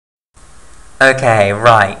Okay,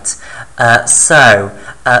 right.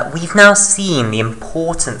 We've now seen the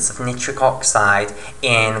importance of nitric oxide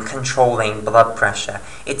in controlling blood pressure.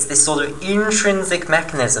 It's this sort of intrinsic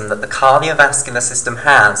mechanism that the cardiovascular system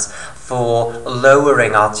has for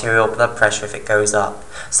lowering arterial blood pressure if it goes up.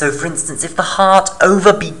 So, for instance, if the heart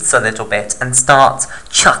overbeats a little bit and starts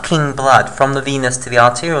chucking blood from the venous to the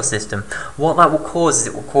arterial system, what that will cause is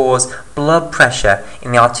it will cause blood pressure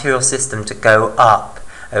in the arterial system to go up.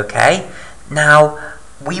 Okay? Now,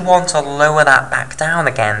 we want to lower that back down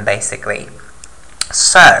again, basically.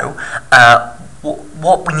 So,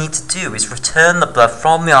 what we need to do is return the blood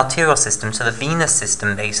from the arterial system to the venous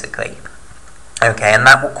system, basically. Okay, and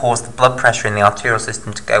that will cause the blood pressure in the arterial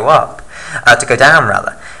system to go up, to go down,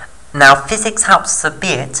 rather. Now, physics helps us a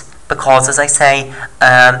bit because, as I say,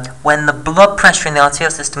 when the blood pressure in the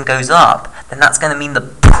arterial system goes up, then that's going to mean the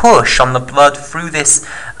push on the blood through this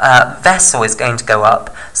vessel is going to go up.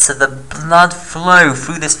 So the blood flow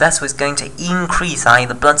through this vessel is going to increase, i.e.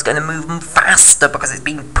 the blood's going to move faster because it's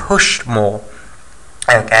being pushed more.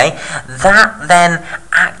 Okay, that then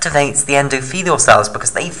activates the endothelial cells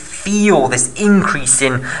because they feel this increase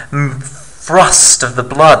in thrust of the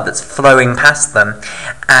blood that's flowing past them,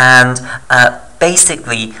 and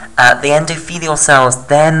basically the endothelial cells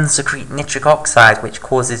then secrete nitric oxide, which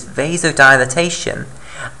causes vasodilatation,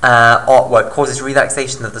 or it causes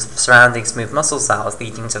relaxation of the surrounding smooth muscle cells,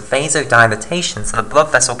 leading to vasodilatation, so the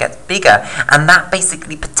blood vessel gets bigger, and that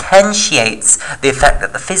basically potentiates the effect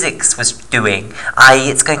that the physics was doing, i.e.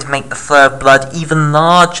 it's going to make the flow of blood even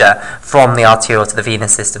larger from the arterial to the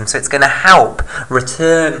venous system, so it's going to help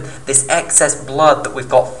return this excess blood that we've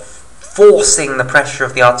got forcing the pressure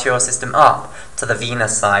of the arterial system up to the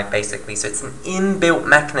venous side, basically. So it's an inbuilt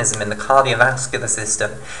mechanism in the cardiovascular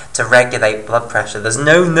system to regulate blood pressure. There's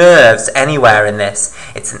no nerves anywhere in this.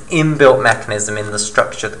 It's an inbuilt mechanism in the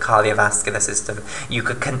structure of the cardiovascular system. You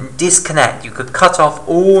could disconnect, you could cut off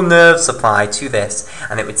all nerve supply to this,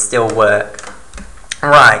 and it would still work.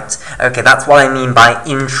 Right, okay, that's what I mean by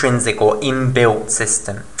intrinsic or inbuilt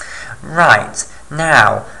system. Right,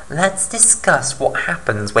 now, let's discuss what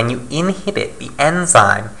happens when you inhibit the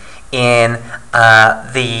enzyme in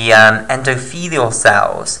the endothelial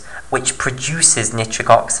cells which produces nitric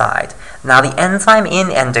oxide. Now, the enzyme in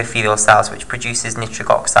endothelial cells which produces nitric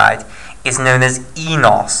oxide is known as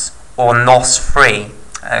eNOS, or NOS3,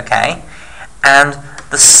 okay? And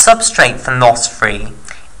the substrate for NOS3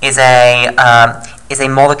 is a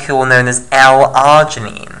molecule known as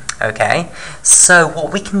L-arginine, okay? So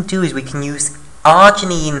what we can do is we can use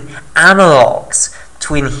arginine analogues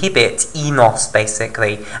to inhibit eNOS,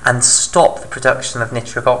 basically, and stop the production of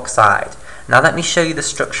nitric oxide. Now let me show you the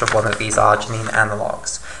structure of one of these arginine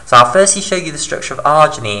analogues. So I'll firstly show you the structure of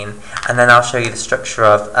arginine, and then I'll show you the structure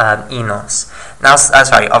of eNOS. Now,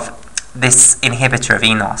 of this inhibitor of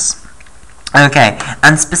eNOS. Okay,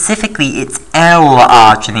 and specifically it's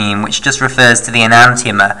L-arginine, which just refers to the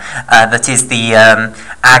enantiomer that is the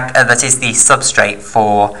substrate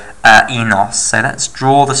for eNOS. So let's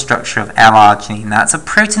draw the structure of L-arginine. That's a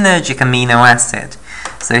protenergic amino acid.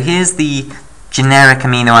 So here's the generic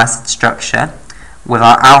amino acid structure with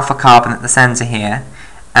our alpha carbon at the center here,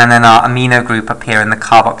 and then our amino group up here and the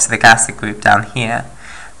carboxylic acid group down here.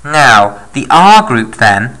 Now, the R group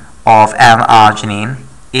then of L-arginine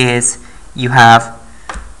is you have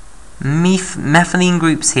methylene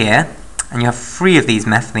groups here, and you have 3 of these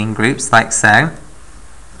methylene groups, like so.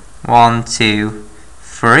 1, 2,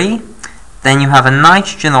 3. Then you have a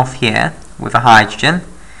nitrogen off here with a hydrogen,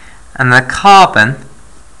 and then a carbon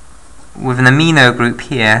with an amino group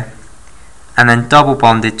here, and then double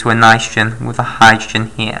bonded to a nitrogen with a hydrogen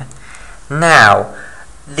here. Now,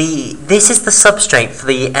 this is the substrate for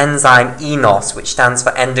the enzyme eNOS, which stands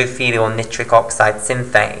for endothelial nitric oxide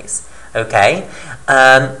synthase. Okay,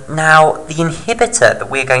 now the inhibitor that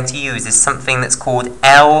we're going to use is something that's called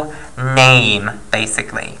L-NAME,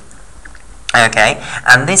 basically. Okay,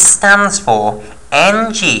 and this stands for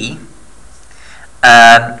what do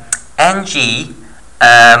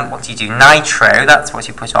you do? Nitro, that's what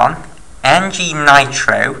you put on.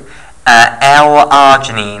 N-G-nitro,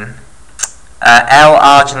 L-arginine.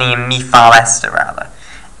 L-arginine methyl ester, rather.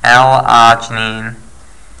 L-arginine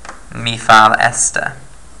methyl ester.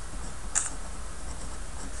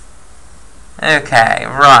 Okay,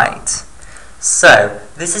 right. So,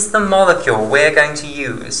 this is the molecule we're going to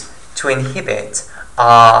use to inhibit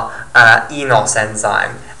our eNOS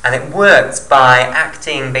enzyme, and it works by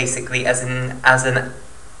acting basically as a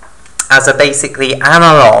basically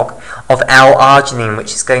analog of L-arginine,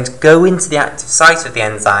 which is going to go into the active site of the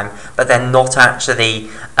enzyme, but then not actually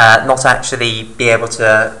be able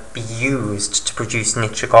to be used to produce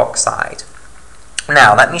nitric oxide.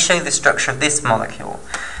 Now, let me show you the structure of this molecule.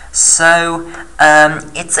 So,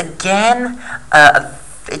 it's again an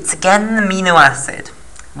amino acid.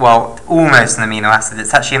 Well, almost an amino acid.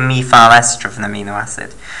 It's actually a methyl ester of an amino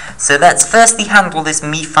acid. So let's firstly handle this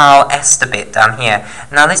methyl ester bit down here.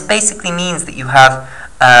 Now, this basically means that you have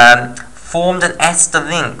formed an ester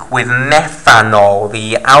link with methanol,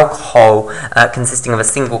 the alcohol consisting of a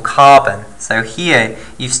single carbon. So here,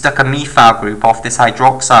 you've stuck a methyl group off this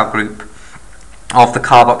hydroxyl group of the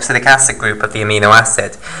carboxylic acid group of the amino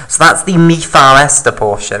acid. So that's the methyl ester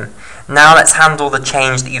portion. Now let's handle the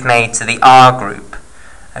change that you've made to the R group.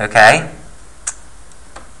 Okay?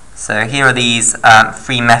 So here are these 3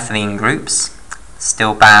 methylene groups,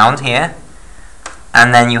 still bound here.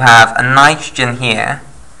 And then you have a nitrogen here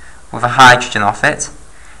with a hydrogen off it.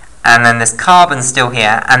 And then this carbon still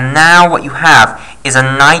here. And now what you have is a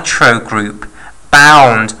nitro group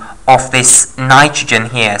bound off this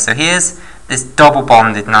nitrogen here. So here's this double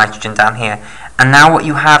bonded nitrogen down here. And now what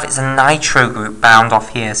you have is a nitro group bound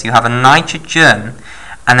off here. So you have a nitrogen,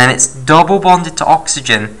 and then it's double bonded to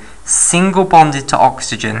oxygen, single bonded to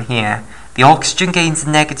oxygen here. The oxygen gains a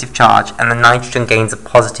negative charge, and the nitrogen gains a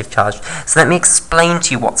positive charge. So let me explain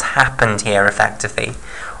to you what's happened here effectively.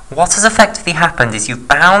 What has effectively happened is you've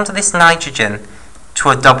bound this nitrogen to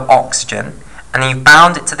a double oxygen, and then you've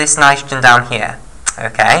bound it to this nitrogen down here.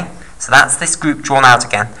 Okay? So that's this group drawn out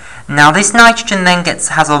again. Now this nitrogen then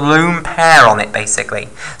has a lone pair on it, basically.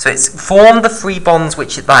 So it's formed the 3 bonds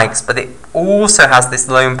which it likes, but it also has this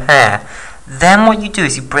lone pair. Then what you do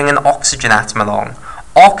is you bring an oxygen atom along.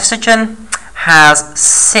 Oxygen has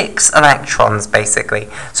 6 electrons, basically.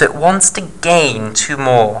 So it wants to gain 2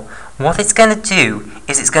 more. What it's going to do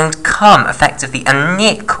is it's going to come, effectively, and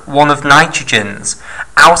nick one of nitrogens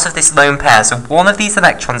out of this lone pair. So one of these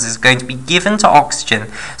electrons is going to be given to oxygen,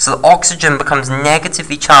 so that oxygen becomes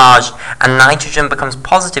negatively charged and nitrogen becomes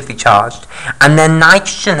positively charged. And then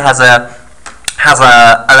nitrogen has a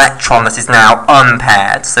electron that is now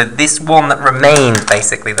unpaired. So this one that remained,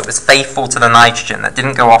 basically, that was faithful to the nitrogen, that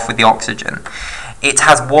didn't go off with the oxygen, it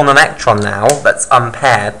has 1 electron now that's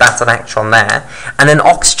unpaired, that electron there, and then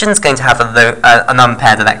oxygen's going to have an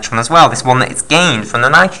unpaired electron as well, this one that it's gained from the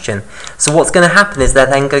nitrogen. So what's going to happen is they're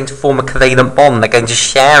then going to form a covalent bond. They're going to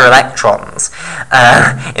share electrons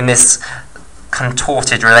in this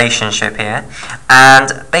contorted relationship here,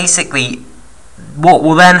 and basically what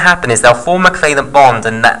will then happen is they'll form a covalent bond,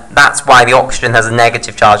 and that's why the oxygen has a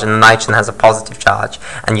negative charge and the nitrogen has a positive charge,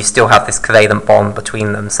 and you still have this covalent bond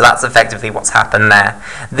between them. So that's effectively what's happened there.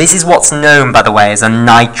 This is what's known, by the way, as a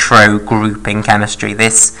nitro group in chemistry.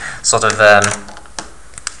 This sort of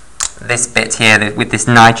this bit here with this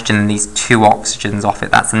nitrogen and these 2 oxygens off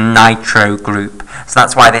it, that's a nitro group. So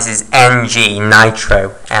that's why this is Ng,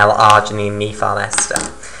 nitro, L-arginine methyl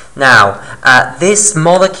ester. Now, this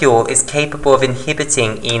molecule is capable of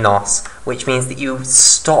inhibiting enos, which means that you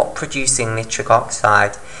stop producing nitric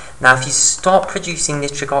oxide. Now, if you stop producing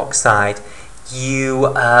nitric oxide,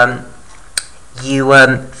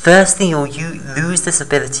 firstly you'll lose this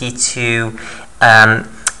ability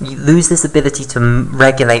to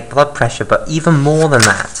regulate blood pressure, but even more than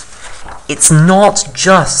that, it's not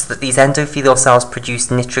just that these endothelial cells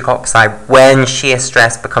produce nitric oxide when shear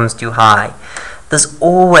stress becomes too high. There's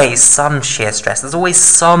always some shear stress. There's always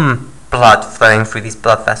some blood flowing through these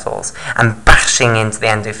blood vessels and bashing into the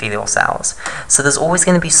endothelial cells. So there's always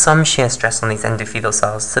going to be some shear stress on these endothelial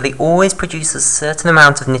cells. So they always produce a certain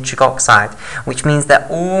amount of nitric oxide, which means they're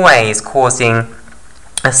always causing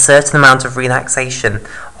a certain amount of relaxation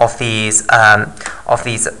of these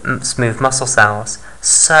smooth muscle cells.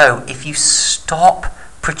 So if you stop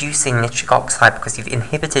producing nitric oxide because you've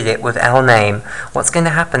inhibited it with L-name, what's going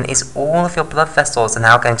to happen is all of your blood vessels are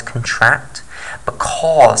now going to contract,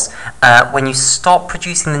 because when you stop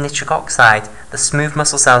producing the nitric oxide, the smooth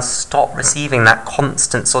muscle cells stop receiving that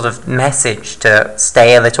constant sort of message to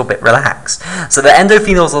stay a little bit relaxed. So the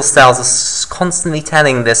endothelial cells are constantly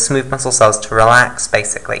telling the smooth muscle cells to relax,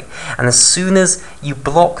 basically. And as soon as you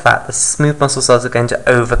block that, the smooth muscle cells are going to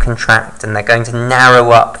over-contract, and they're going to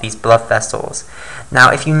narrow up these blood vessels. Now,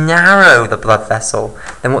 if you narrow the blood vessel,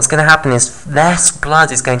 then what's going to happen is less blood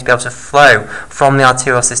is going to be able to flow from the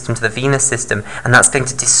arterial system to the venous system, and that's going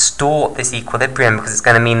to distort this equilibrium, because it's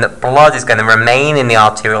going to mean that blood is going to remain in the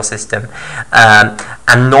arterial system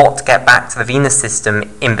and not get back to the venous system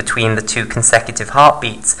in between the 2 consecutive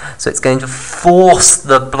heartbeats. So it's going to force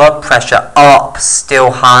the blood pressure up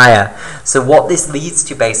still higher. So what this leads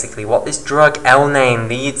to, basically, what this drug L-name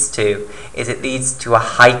leads to, is it leads to a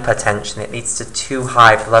hypertension. It leads to too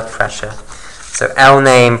high blood pressure. So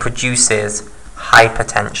L-name produces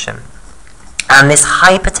hypertension. And this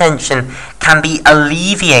hypertension can be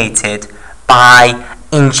alleviated by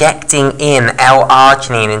injecting in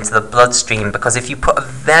L-arginine into the bloodstream, because if you put a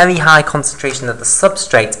very high concentration of the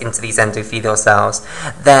substrate into these endothelial cells,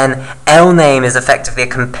 then L-name is effectively a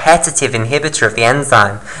competitive inhibitor of the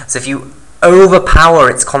enzyme. So if you overpower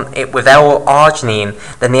it with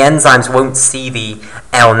L-arginine, then the enzymes won't see the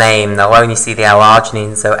L-name, they'll only see the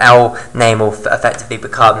L-arginine, so L-name will effectively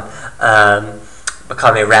become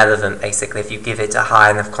irrelevant, basically, if you give it a high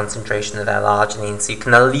enough concentration of L-arginine. So you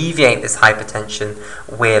can alleviate this hypertension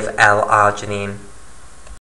with L-arginine.